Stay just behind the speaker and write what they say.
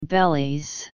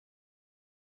bellies.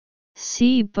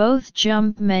 C. Both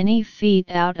jump many feet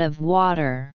out of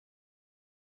water.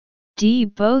 D.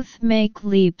 Both make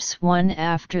leaps one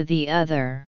after the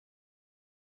other.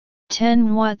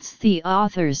 10. What's the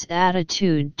author's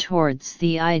attitude towards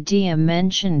the idea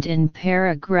mentioned in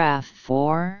paragraph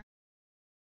 4?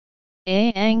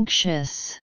 A.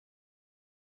 Anxious.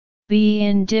 B.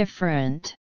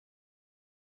 Indifferent.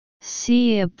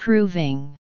 C.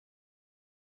 Approving.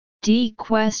 D.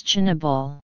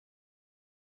 Questionable.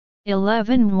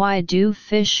 11. Why do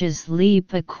fishes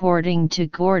leap according to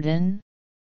Gordon?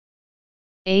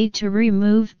 A. To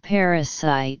remove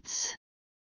parasites.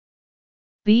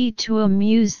 B. To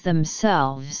amuse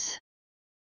themselves.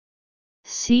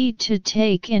 C. To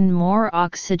take in more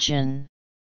oxygen.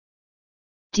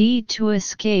 D. To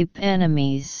escape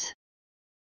enemies.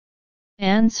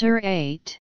 Answer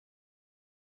 8.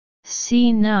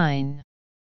 C. 9.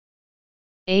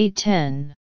 A.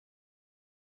 10.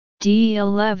 D.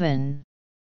 11.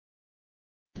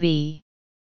 B.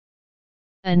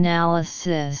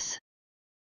 Analysis.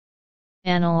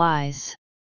 Analyze.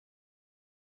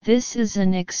 This is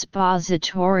an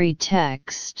expository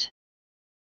text.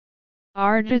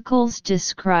 Articles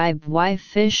describe why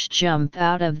fish jump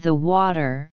out of the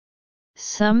water,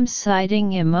 some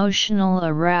citing emotional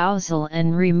arousal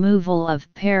and removal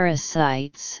of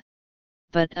parasites,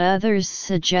 but others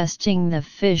suggesting the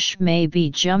fish may be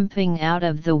jumping out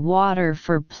of the water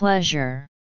for pleasure.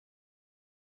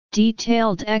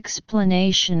 Detailed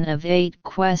explanation of 8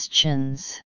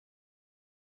 questions.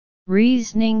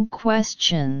 Reasoning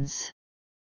questions.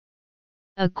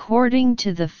 According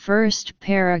to the first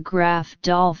paragraph,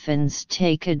 dolphins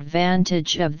take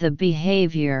advantage of the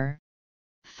behavior,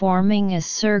 forming a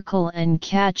circle and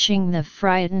catching the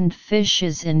frightened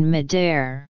fishes in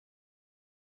midair.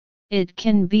 It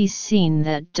can be seen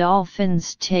that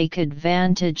dolphins take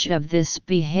advantage of this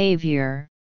behavior,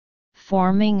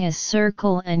 forming a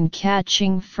circle and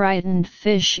catching frightened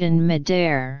fish in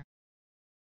midair.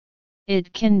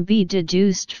 It can be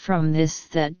deduced from this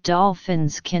that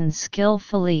dolphins can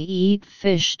skillfully eat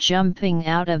fish jumping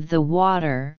out of the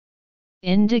water,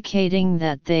 indicating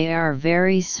that they are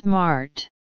very smart.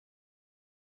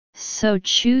 So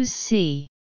choose C.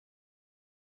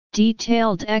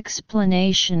 Detailed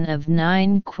explanation of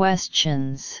 9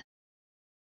 questions.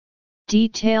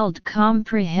 Detailed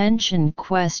comprehension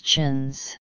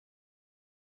questions.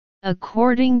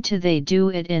 According to they do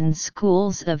it in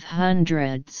schools of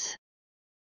hundreds.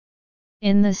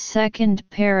 In the second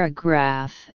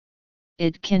paragraph,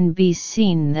 it can be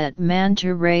seen that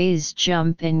manta rays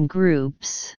jump in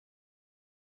groups.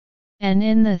 And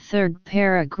in the third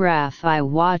paragraph, I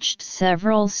watched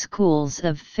several schools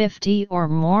of 50 or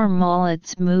more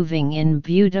mullets moving in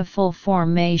beautiful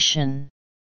formation.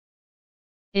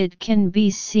 It can be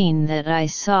seen that I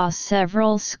saw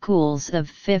several schools of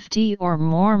 50 or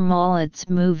more mullets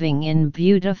moving in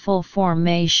beautiful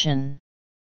formation.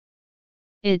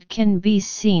 It can be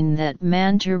seen that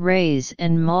manta rays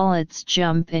and mullets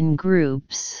jump in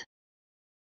groups.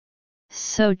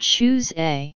 So choose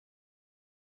A.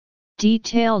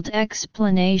 Detailed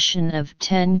explanation of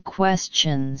 10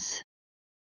 questions.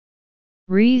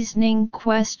 Reasoning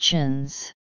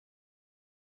questions.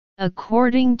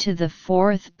 According to the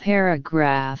fourth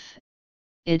paragraph,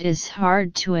 it is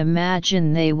hard to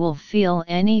imagine they will feel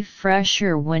any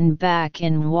fresher when back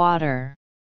in water.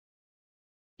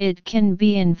 It can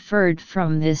be inferred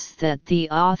from this that the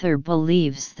author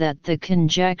believes that the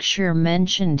conjecture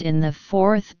mentioned in the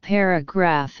fourth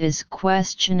paragraph is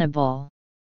questionable.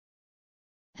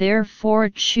 Therefore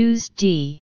choose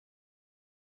D.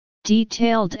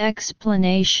 Detailed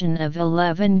explanation of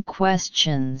 11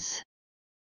 questions.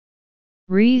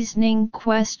 Reasoning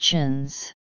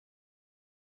questions.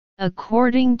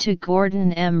 According to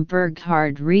Gordon M.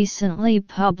 Burghard, recently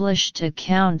published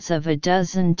accounts of a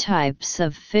dozen types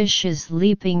of fishes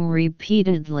leaping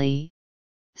repeatedly,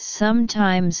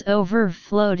 sometimes over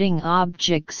floating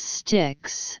objects,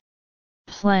 sticks,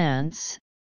 plants,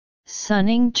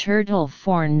 sunning turtle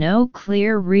for no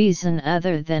clear reason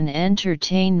other than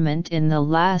entertainment in the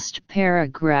last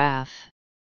paragraph.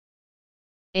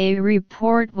 A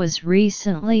report was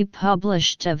recently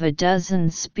published of a dozen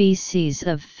species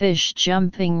of fish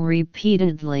jumping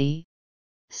repeatedly,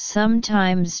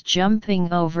 sometimes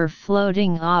jumping over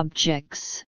floating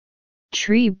objects,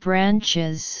 tree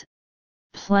branches,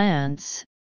 plants,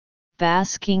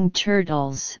 basking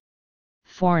turtles,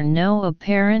 for no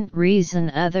apparent reason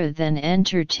other than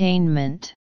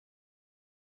entertainment.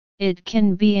 It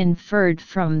can be inferred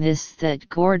from this that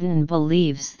Gordon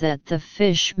believes that the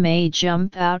fish may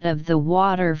jump out of the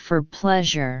water for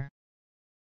pleasure.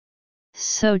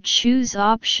 so choose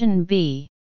option B.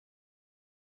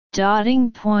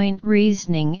 Dotting point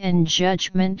reasoning and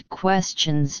judgment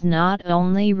questions not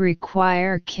only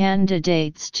require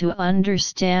candidates to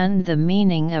understand the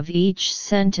meaning of each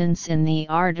sentence in the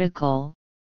article,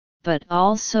 but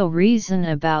also reason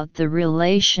about the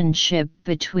relationship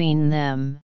between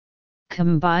them,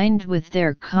 combined with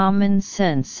their common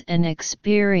sense and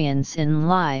experience in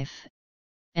life,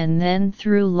 and then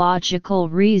through logical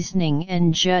reasoning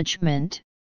and judgment,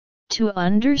 to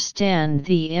understand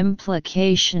the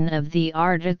implication of the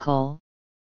article,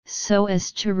 so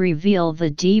as to reveal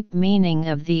the deep meaning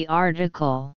of the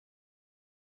article.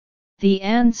 The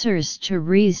answers to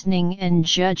reasoning and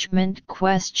judgment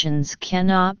questions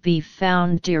cannot be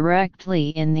found directly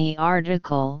in the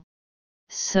article,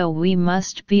 so we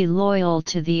must be loyal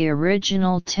to the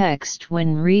original text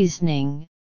when reasoning,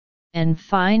 and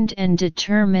find and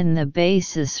determine the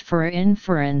basis for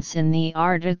inference in the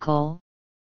article,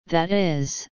 that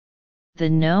is, the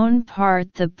known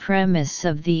part the premise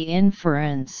of the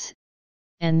inference,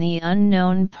 and the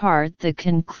unknown part the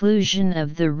conclusion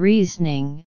of the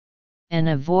reasoning, and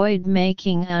avoid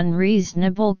making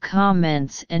unreasonable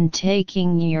comments and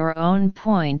taking your own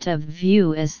point of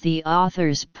view as the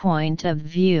author's point of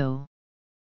view.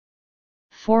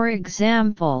 For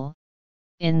example,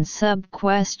 in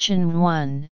sub-question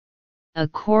 1,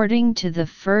 according to the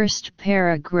first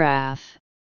paragraph,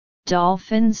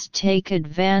 dolphins take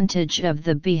advantage of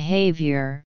the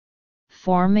behavior,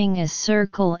 forming a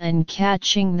circle and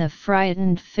catching the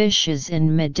frightened fishes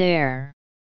in midair.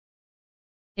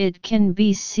 It can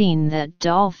be seen that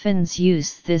dolphins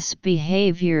use this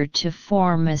behavior to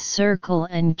form a circle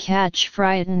and catch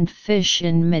frightened fish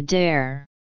in midair.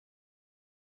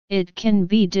 It can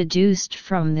be deduced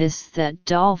from this that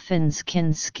dolphins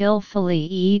can skillfully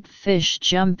eat fish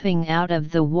jumping out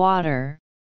of the water,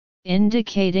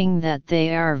 indicating that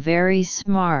they are very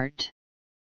smart.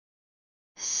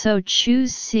 So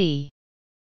choose C.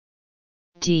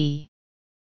 D.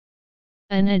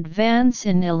 An advance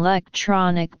in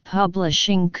electronic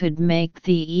publishing could make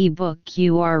the e-book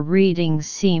you are reading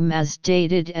seem as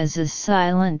dated as a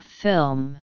silent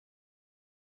film.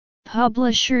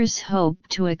 Publishers hope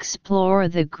to explore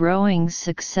the growing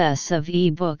success of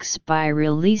ebooks by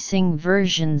releasing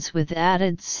versions with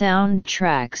added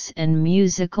soundtracks and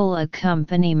musical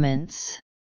accompaniments.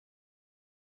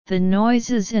 The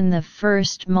noises in the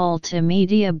first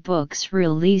multimedia books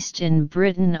released in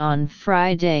Britain on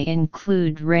Friday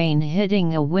include rain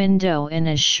hitting a window in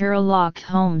A Sherlock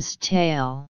Holmes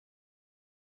Tale.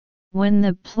 When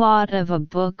the plot of a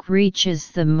book reaches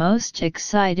the most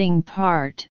exciting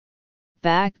part,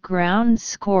 background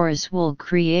scores will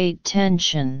create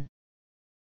tension.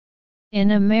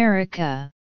 In America,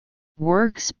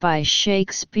 works by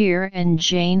Shakespeare and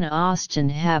Jane Austen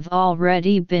have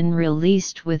already been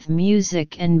released with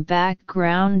music and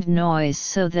background noise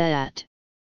so that,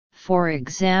 for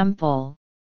example,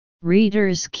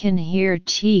 readers can hear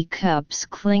teacups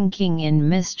clinking in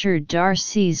Mr.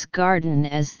 Darcy's garden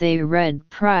as they read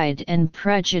Pride and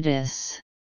Prejudice.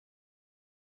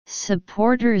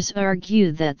 Supporters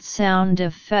argue that sound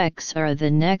effects are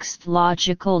the next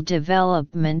logical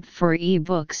development for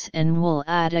ebooks and will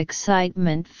add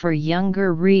excitement for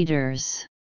younger readers.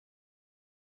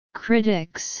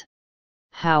 Critics,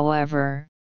 however,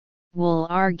 will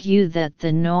argue that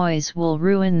the noise will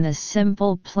ruin the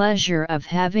simple pleasure of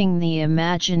having the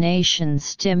imagination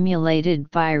stimulated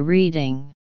by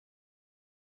reading.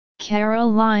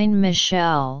 Caroline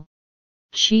Michel,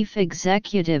 chief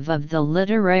executive of the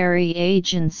literary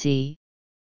agency,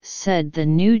 said the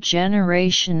new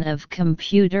generation of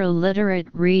computer-literate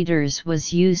readers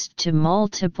was used to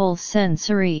multiple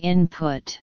sensory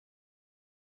input.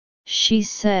 She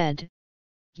said,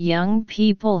 "Young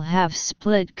people have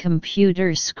split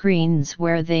computer screens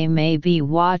where they may be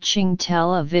watching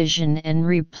television and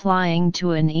replying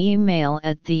to an email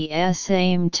at the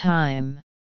same time.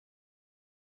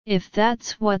 If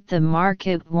that's what the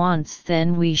market wants,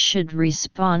 then we should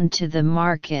respond to the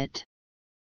market."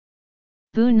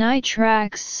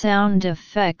 Bunitrack's sound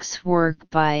effects work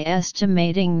by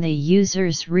estimating the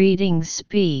user's reading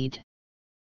speed.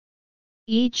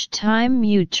 Each time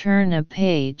you turn a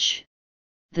page,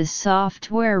 the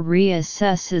software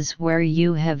reassesses where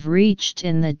you have reached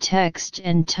in the text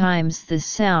and times the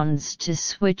sounds to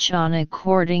switch on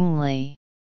accordingly.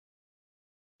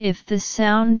 If the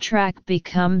soundtrack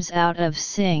becomes out of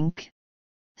sync,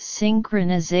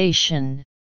 synchronization,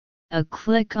 a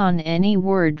click on any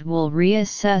word will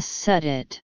reassess set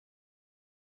it.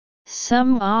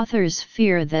 Some authors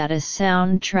fear that a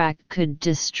soundtrack could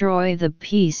destroy the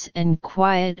peace and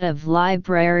quiet of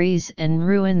libraries and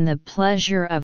ruin the pleasure of